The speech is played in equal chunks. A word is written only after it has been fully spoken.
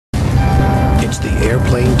It's the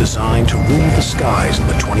airplane designed to rule the skies in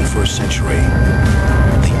the 21st century.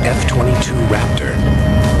 The F-22 Raptor.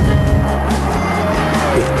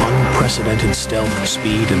 With unprecedented stealth,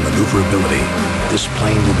 speed, and maneuverability, this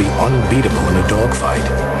plane will be unbeatable in a dogfight.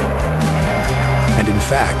 And in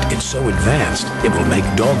fact, it's so advanced, it will make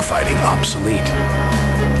dogfighting obsolete.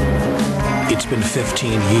 It's been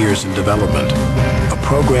 15 years in development, a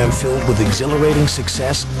program filled with exhilarating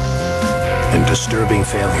success and disturbing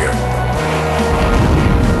failure.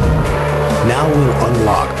 Now we'll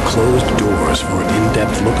unlock closed doors for an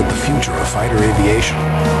in-depth look at the future of fighter aviation.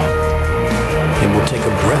 And we'll take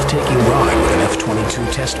a breathtaking ride with an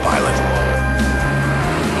F-22 test pilot.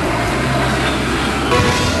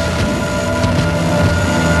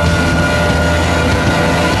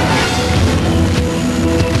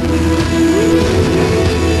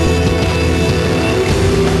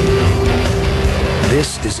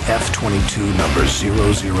 This is F-22 number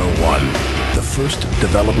 001, the first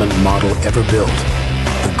development model ever built.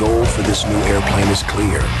 The goal for this new airplane is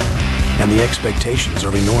clear, and the expectations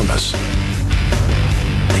are enormous.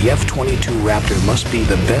 The F-22 Raptor must be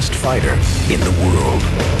the best fighter in the world.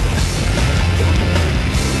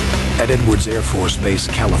 At Edwards Air Force Base,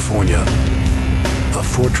 California, a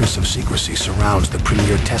fortress of secrecy surrounds the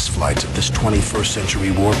premier test flights of this 21st century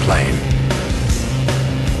warplane.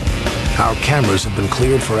 Our cameras have been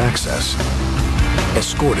cleared for access,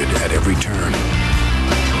 escorted at every turn.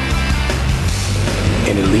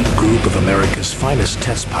 An elite group of America's finest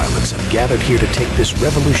test pilots have gathered here to take this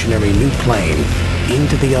revolutionary new plane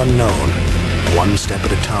into the unknown, one step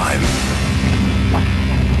at a time.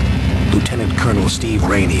 Lieutenant Colonel Steve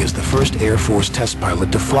Rainey is the first Air Force test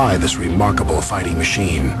pilot to fly this remarkable fighting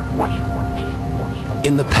machine.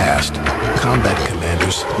 In the past, combat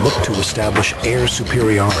commanders looked to establish air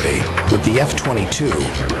superiority. With the F-22,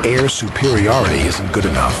 air superiority isn't good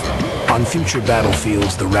enough. On future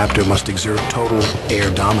battlefields, the Raptor must exert total air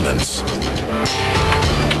dominance.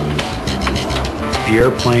 The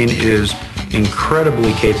airplane is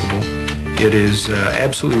incredibly capable. It is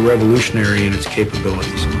absolutely revolutionary in its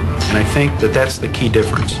capabilities. And I think that that's the key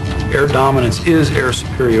difference. Air dominance is air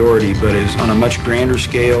superiority, but is on a much grander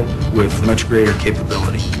scale with much greater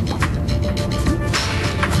capability.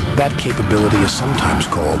 That capability is sometimes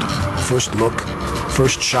called first look,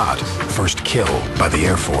 first shot, first kill by the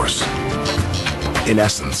Air Force. In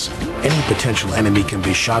essence, any potential enemy can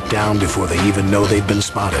be shot down before they even know they've been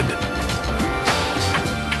spotted.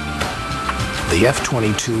 The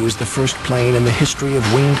F-22 is the first plane in the history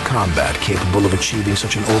of winged combat capable of achieving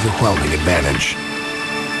such an overwhelming advantage.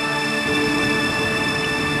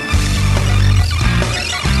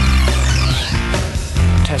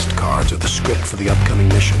 Test cards are the script for the upcoming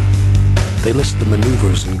mission. They list the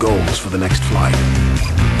maneuvers and goals for the next flight.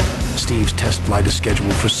 Steve's test flight is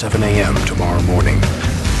scheduled for 7 a.m. tomorrow morning.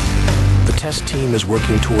 The test team is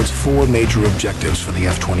working towards 4 major objectives for the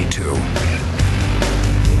F-22.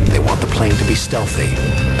 They want the plane to be stealthy,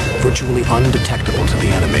 virtually undetectable to the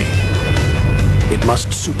enemy. It must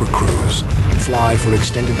supercruise, fly for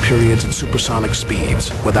extended periods at supersonic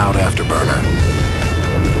speeds without afterburner.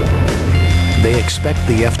 They expect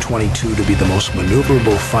the F-22 to be the most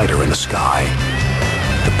maneuverable fighter in the sky.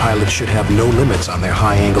 The pilots should have no limits on their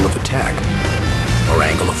high angle of attack or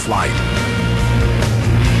angle of flight.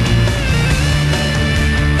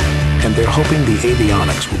 And they're hoping the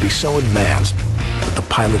avionics will be so advanced that the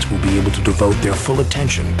pilots will be able to devote their full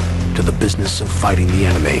attention to the business of fighting the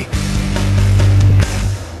enemy.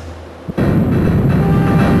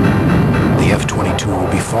 The F-22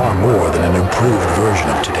 will be far more than an improved version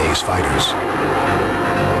of today's fighters.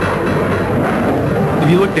 If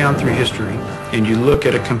you look down through history and you look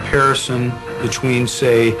at a comparison between,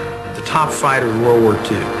 say, the top fighter of World War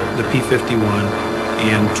II, the P-51,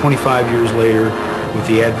 and 25 years later, with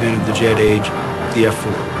the advent of the jet age, the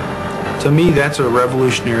F-4. To me, that's a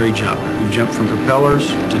revolutionary jump. We've jumped from propellers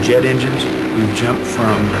to jet engines. We've jumped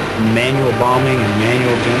from manual bombing and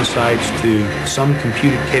manual gun sights to some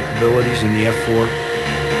computed capabilities in the F-4.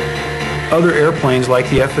 Other airplanes like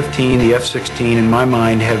the F-15, the F-16, in my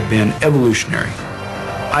mind, have been evolutionary.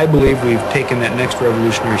 I believe we've taken that next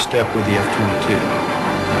revolutionary step with the F-22.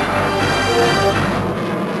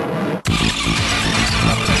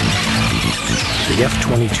 The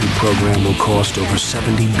F-22 program will cost over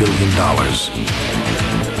 $70 billion.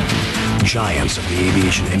 Giants of the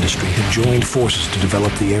aviation industry have joined forces to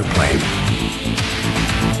develop the airplane.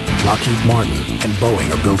 Lockheed Martin and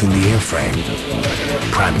Boeing are building the airframe.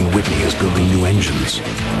 Pratt & Whitney is building new engines.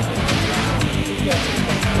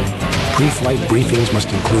 Pre-flight briefings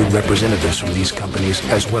must include representatives from these companies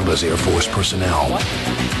as well as Air Force personnel.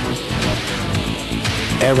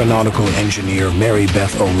 Aeronautical engineer Mary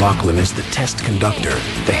Beth O'Loughlin is the test conductor,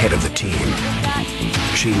 the head of the team.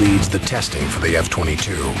 She leads the testing for the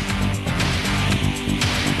F-22.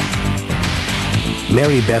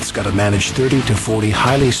 Mary Beth's got to manage 30 to 40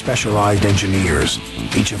 highly specialized engineers,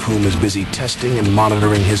 each of whom is busy testing and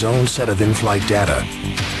monitoring his own set of in-flight data,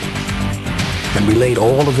 and relayed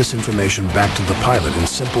all of this information back to the pilot in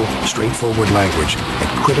simple, straightforward language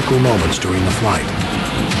at critical moments during the flight.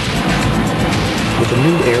 With a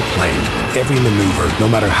new airplane, every maneuver, no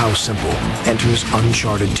matter how simple, enters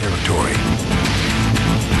uncharted territory.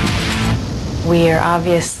 We are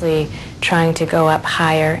obviously trying to go up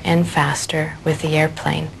higher and faster with the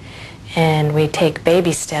airplane, and we take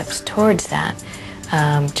baby steps towards that,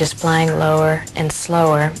 just flying lower and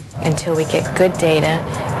slower until we get good data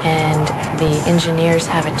and the engineers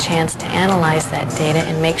have a chance to analyze that data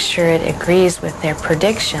and make sure it agrees with their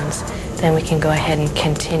predictions. Then we can go ahead and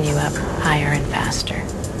continue up higher and faster.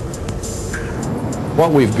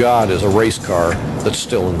 What we've got is a race car that's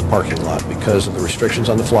still in the parking lot because of the restrictions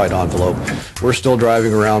on the flight envelope. We're still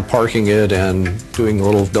driving around, parking it, and doing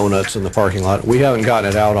little donuts in the parking lot. We haven't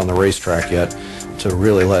gotten it out on the racetrack yet to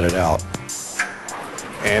really let it out.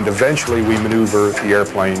 And eventually we maneuver the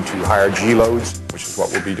airplane to higher G loads, which is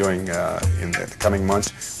what we'll be doing in the coming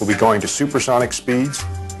months. We'll be going to supersonic speeds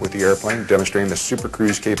with the airplane, demonstrating the super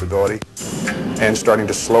cruise capability, and starting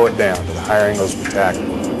to slow it down to the higher angles of attack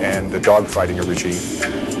and the dogfighting regime.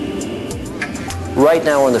 Right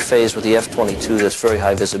now we're in the phase with the F-22 that's very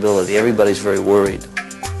high visibility. Everybody's very worried.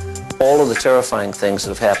 All of the terrifying things that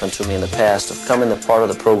have happened to me in the past have come in the part of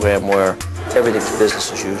the program where everything's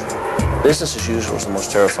business as usual. Business as usual is the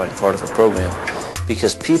most terrifying part of a program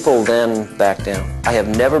because people then back down. I have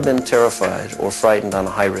never been terrified or frightened on a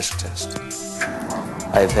high-risk test.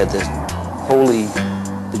 I've had the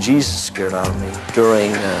Jesus scared out of me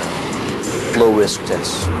during low-risk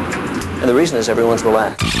tests. And the reason is everyone's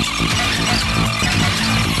relaxed.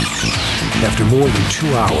 After more than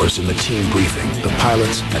 2 hours in the team briefing, the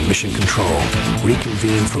pilots and mission control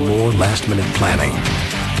reconvene for more last-minute planning.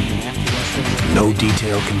 No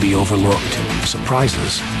detail can be overlooked.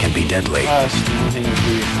 Surprises can be deadly.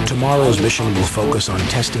 Tomorrow's mission will focus on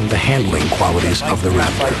testing the handling qualities of the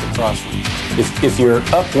Raptor. If you're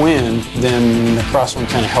upwind, then the crosswind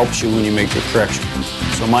kind of helps you when you make your correction.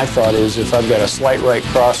 So my thought is if I've got a slight right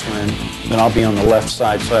crosswind, then I'll be on the left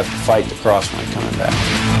side, so I have to fight the crosswind coming back.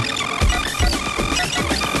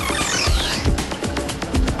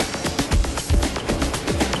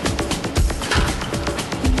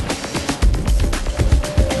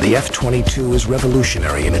 The F-22 is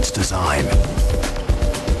revolutionary in its design.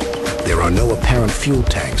 There are no apparent fuel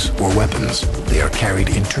tanks or weapons. They are carried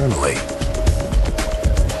internally.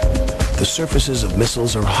 The surfaces of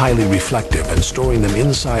missiles are highly reflective, and storing them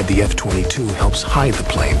inside the F-22 helps hide the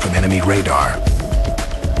plane from enemy radar.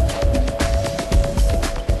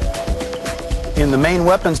 In the main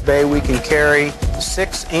weapons bay, we can carry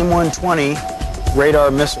 6 AIM-120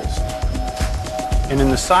 radar missiles. And in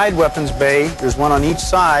the side weapons bay, there's one on each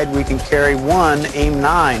side, we can carry 1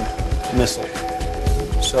 AIM-9 missile.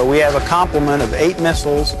 So we have a complement of 8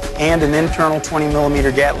 missiles and an internal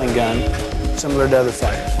 20mm Gatling gun, similar to other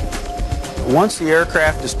fighters. Once the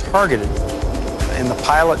aircraft is targeted and the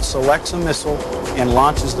pilot selects a missile and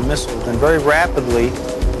launches the missile, then very rapidly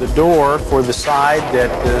the door for the side that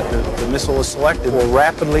the missile is selected will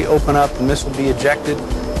rapidly open up, the missile will be ejected,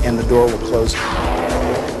 and the door will close.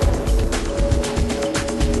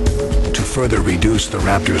 Further reduce the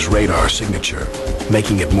Raptor's radar signature,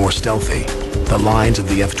 making it more stealthy. The lines of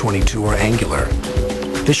the F-22 are angular.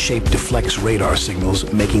 This shape deflects radar signals,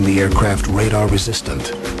 making the aircraft radar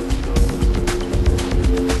resistant.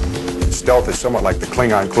 Stealth is somewhat like the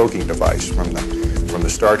Klingon cloaking device from the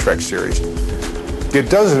Star Trek series. It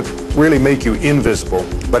doesn't really make you invisible,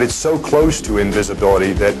 but it's so close to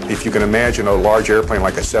invisibility that if you can imagine a large airplane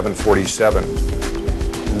like a 747,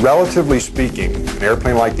 relatively speaking, an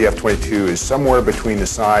airplane like the F-22 is somewhere between the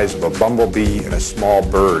size of a bumblebee and a small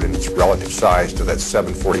bird in its relative size to that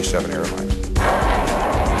 747 airline.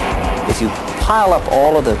 If you pile up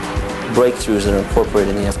all of the breakthroughs that are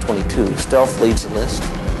incorporated in the F-22, stealth leads the list.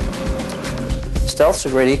 Stealth's a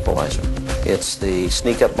great equalizer. It's the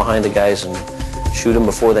sneak up behind the guys and shoot them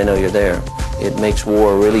before they know you're there. It makes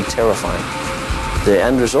war really terrifying. The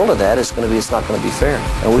end result of that is going to be it's not going to be fair,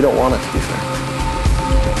 and we don't want it to be fair.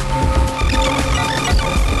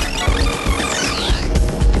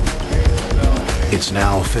 It's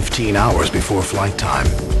now 15 hours before flight time.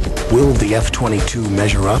 Will the F-22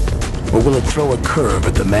 measure up, or will it throw a curve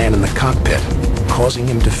at the man in the cockpit, causing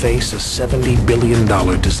him to face a $70 billion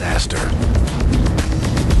disaster?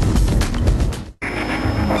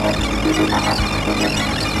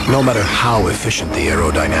 No matter how efficient the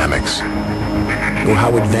aerodynamics, or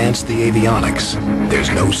how advanced the avionics, there's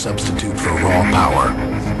no substitute for raw power.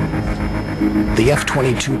 The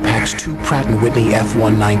F-22 packs 2 Pratt & Whitney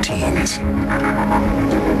F-119s,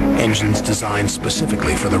 engines designed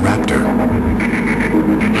specifically for the Raptor.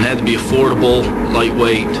 It had to be affordable,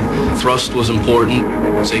 lightweight. Thrust was important.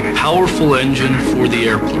 It's a powerful engine for the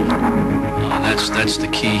airplane. That's the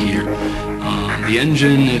key here. The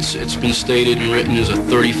engine, it's been stated and written as a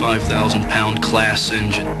 35,000-pound class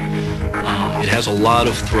engine. It has a lot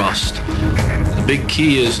of thrust. The big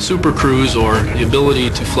key is supercruise, or the ability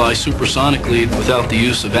to fly supersonically without the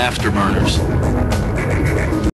use of afterburners.